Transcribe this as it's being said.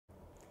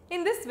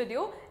In this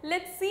video,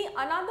 let's see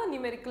another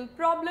numerical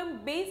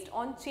problem based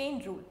on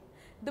chain rule.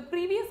 The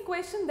previous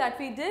question that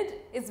we did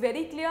is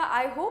very clear,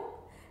 I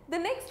hope. The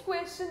next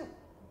question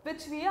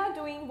which we are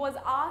doing was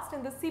asked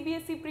in the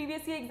CBSE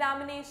previous year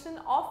examination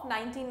of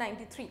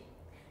 1993.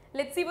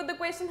 Let's see what the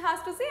question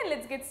has to say and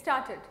let's get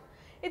started.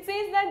 It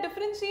says that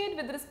differentiate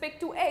with respect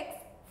to x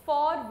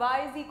for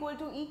y is equal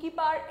to e ki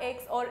power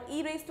x or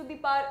e raised to the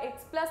power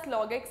x plus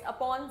log x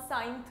upon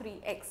sine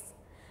 3x.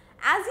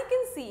 As you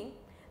can see,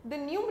 the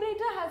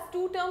numerator has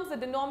two terms, the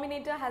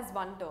denominator has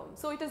one term.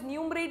 So it is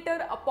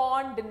numerator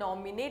upon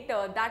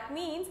denominator. That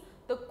means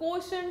the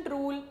quotient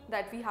rule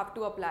that we have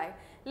to apply.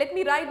 Let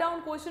me write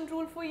down quotient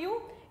rule for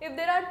you. If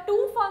there are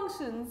two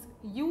functions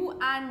u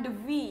and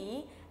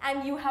v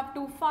and you have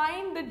to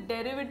find the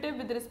derivative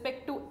with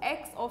respect to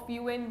x of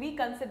u and v,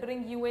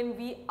 considering u and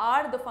v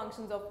are the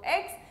functions of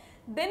x,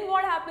 then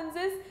what happens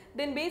is,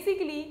 then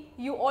basically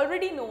you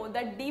already know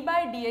that d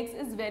by dx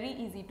is very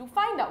easy to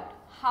find out.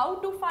 How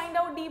to find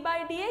out d by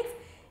dx?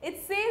 It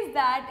says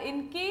that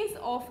in case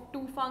of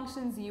two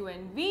functions u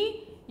and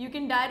v, you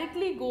can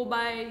directly go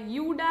by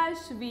u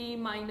dash v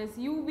minus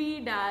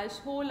uv dash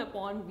whole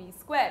upon v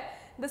square.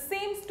 The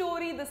same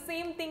story, the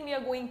same thing we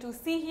are going to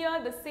see here,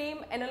 the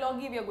same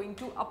analogy we are going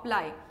to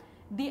apply.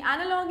 The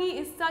analogy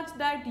is such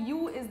that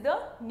u is the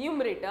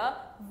numerator,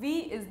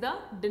 v is the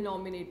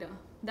denominator.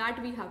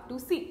 That we have to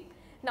see.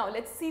 Now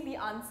let's see the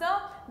answer.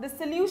 The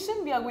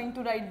solution, we are going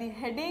to write the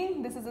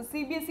heading. This is a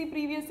CBSE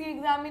previous year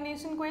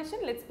examination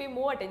question. Let's pay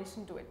more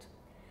attention to it.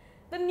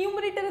 The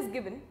numerator is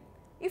given.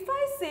 If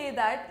I say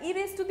that e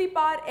raised to the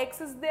power x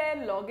is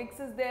there, log x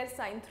is there,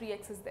 sine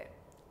 3x is there.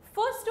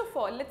 First of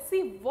all, let's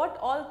see what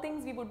all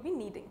things we would be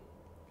needing.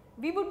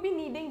 We would be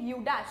needing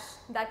u dash.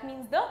 That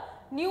means the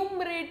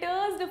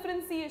numerator's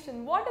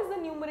differentiation. What is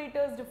the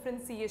numerator's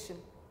differentiation?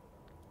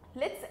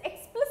 Let's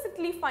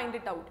explicitly find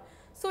it out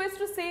so as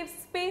to save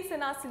space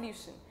in our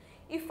solution.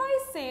 If I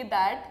say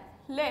that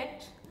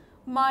let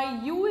my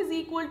u is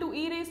equal to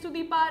e raised to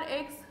the power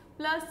x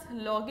plus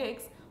log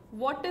x,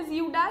 what is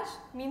u dash?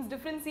 Means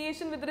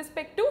differentiation with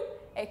respect to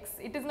x.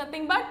 It is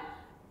nothing but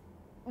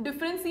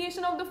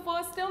differentiation of the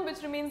first term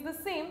which remains the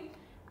same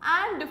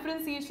and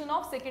differentiation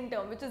of second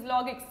term which is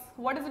log x.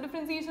 What is the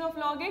differentiation of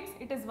log x?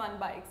 It is 1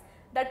 by x.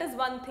 That is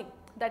one thing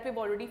that we have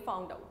already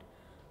found out.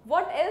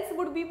 What else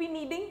would we be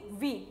needing?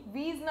 V.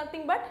 V is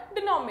nothing but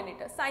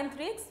denominator. Sine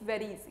 3x,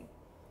 very easy.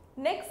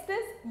 Next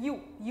is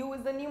u. U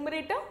is the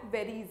numerator,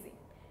 very easy.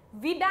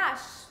 V dash.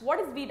 What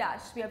is V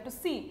dash? We have to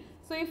see.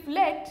 So if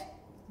let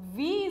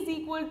V is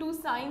equal to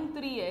sine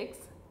 3x,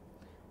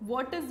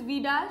 what is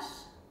V dash?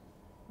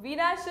 V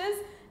dash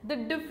is the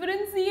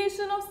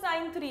differentiation of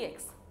sine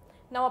 3x.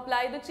 Now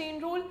apply the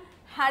chain rule.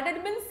 Had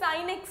it been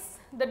sine x,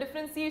 the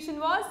differentiation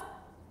was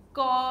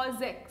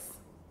cos x.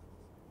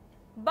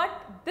 But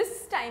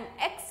this time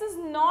x is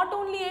not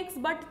only x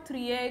but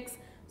 3x.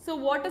 So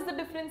what is the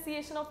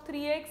differentiation of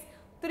 3x?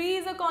 3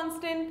 is a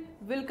constant,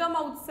 will come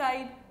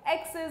outside.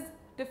 X is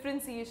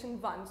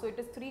differentiation 1. So it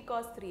is 3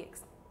 cos 3x.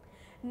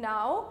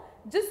 Now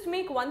just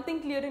make one thing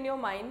clear in your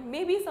mind.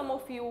 Maybe some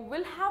of you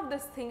will have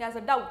this thing as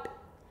a doubt.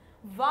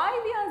 Why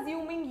we are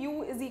assuming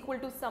u is equal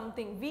to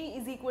something, v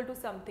is equal to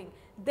something?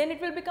 Then it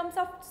will become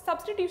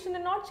substitution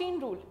and not chain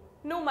rule.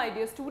 No, my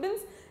dear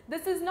students,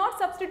 this is not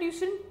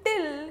substitution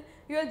till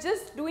you are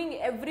just doing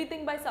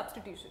everything by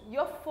substitution. You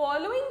are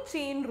following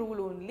chain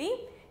rule only.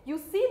 You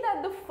see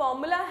that the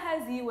formula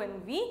has u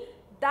and v.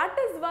 That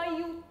is why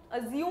you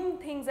assume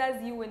things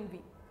as u and v,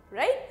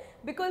 right?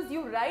 Because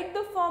you write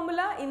the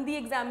formula in the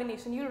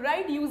examination. You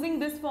write using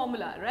this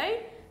formula,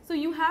 right? So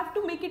you have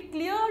to make it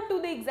clear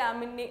to the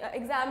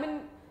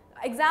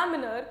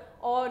examiner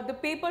or the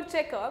paper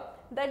checker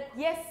that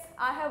yes,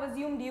 I have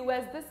assumed u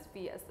as this,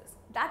 v as this.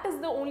 That is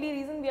the only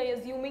reason we are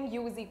assuming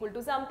u is equal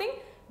to something,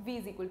 v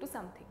is equal to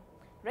something,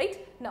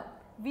 right? Now,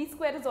 v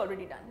square is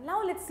already done.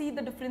 Now, let's see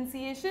the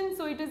differentiation.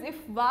 So, it is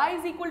if y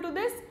is equal to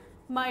this,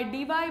 my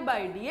dy by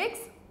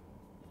dx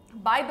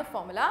by the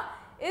formula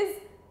is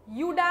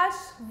u dash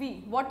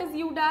v. What is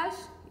u dash?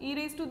 E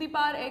raised to the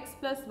power x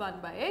plus 1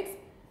 by x.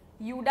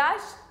 U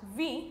dash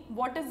v.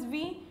 What is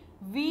v?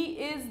 V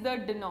is the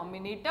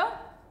denominator,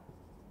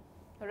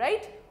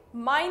 right?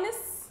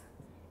 Minus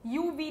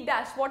uv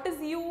dash. What is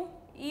u?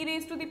 E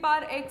raised to the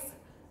power x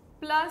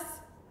plus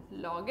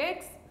log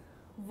x.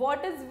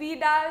 What is v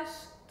dash?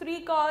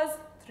 3 cos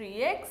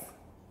 3x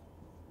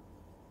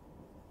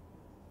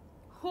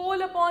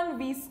whole upon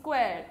v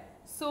square.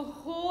 So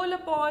whole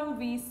upon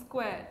v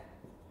square.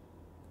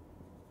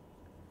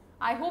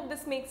 I hope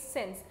this makes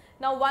sense.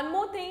 Now one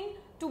more thing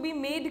to be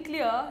made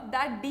clear,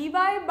 that dy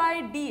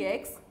by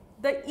dx,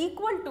 the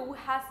equal to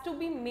has to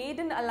be made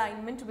in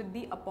alignment with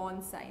the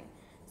upon sign.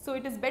 So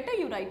it is better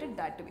you write it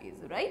that way,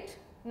 right?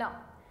 Now,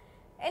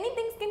 any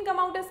things can come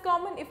out as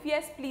common. If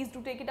yes, please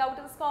do take it out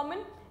as common.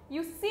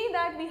 You see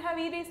that we have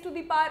e raised to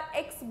the power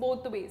x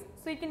both the ways.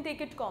 So you can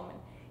take it common.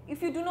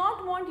 If you do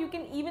not want, you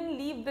can even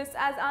leave this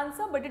as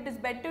answer, but it is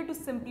better to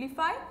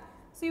simplify.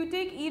 So you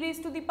take e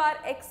raised to the power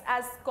x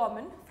as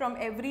common from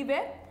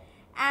everywhere.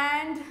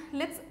 And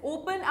let's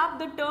open up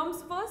the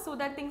terms first so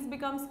that things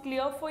becomes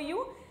clear for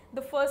you.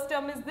 The first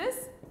term is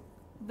this.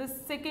 The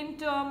second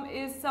term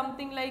is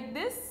something like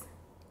this.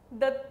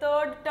 The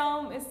third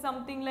term is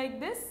something like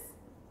this.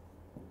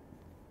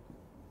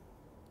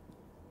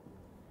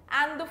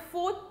 And the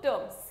fourth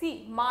term,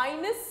 see,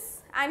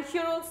 minus, and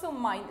here also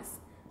minus.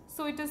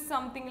 So it is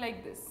something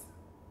like this.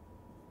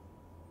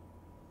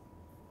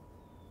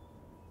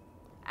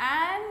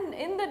 And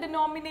in the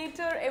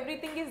denominator,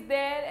 everything is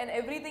there and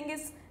everything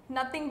is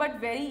nothing but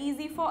very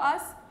easy for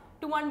us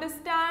to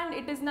understand.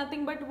 It is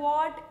nothing but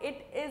what?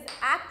 It is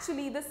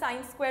actually the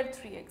sine square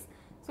 3x.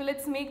 So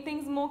let's make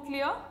things more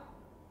clear.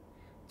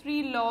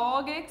 3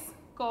 log x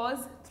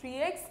cos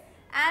 3x,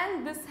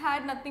 and this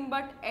had nothing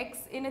but x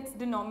in its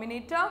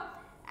denominator,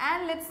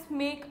 and let's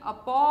make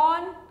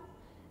upon.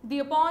 The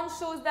upon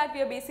shows that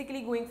we are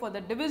basically going for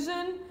the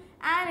division,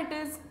 and it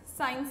is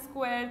sine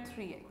square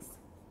 3x.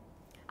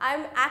 I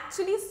am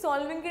actually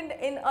solving it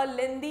in a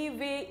lengthy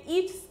way,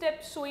 each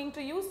step showing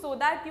to you so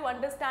that you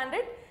understand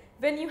it.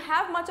 When you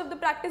have much of the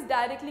practice,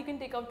 directly you can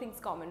take out things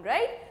common,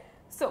 right?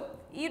 So,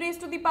 e raised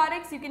to the power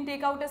x you can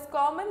take out as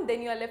common,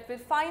 then you are left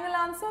with final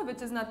answer,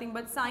 which is nothing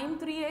but sine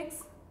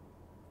 3x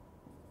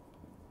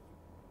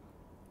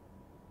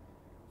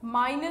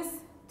minus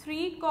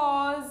 3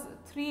 cos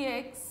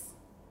 3x,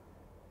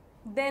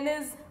 then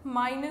is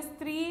minus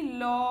 3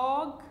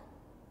 log.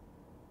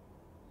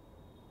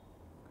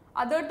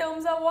 Other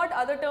terms are what?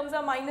 Other terms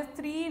are minus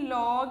 3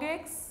 log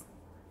x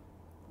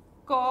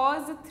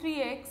cos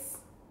 3x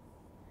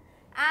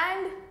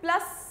and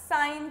plus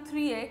sine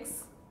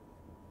 3x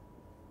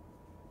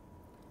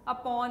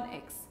upon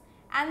x.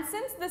 And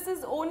since this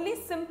is only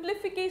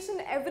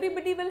simplification,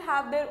 everybody will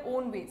have their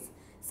own ways.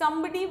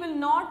 Some people will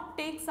not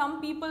take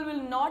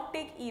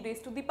e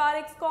raised to the power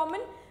x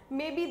common,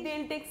 maybe they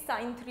will take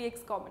sine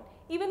 3x common.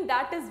 Even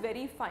that is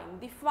very fine.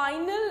 The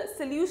final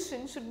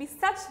solution should be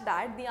such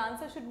that, the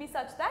answer should be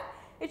such that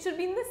it should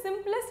be in the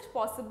simplest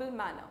possible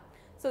manner.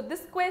 So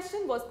this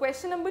question was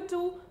question number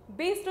 2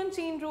 based on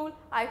chain rule.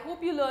 I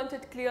hope you learnt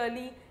it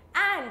clearly,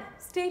 and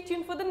stay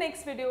tuned for the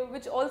next video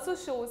which also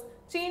shows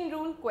chain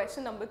rule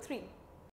question number 3.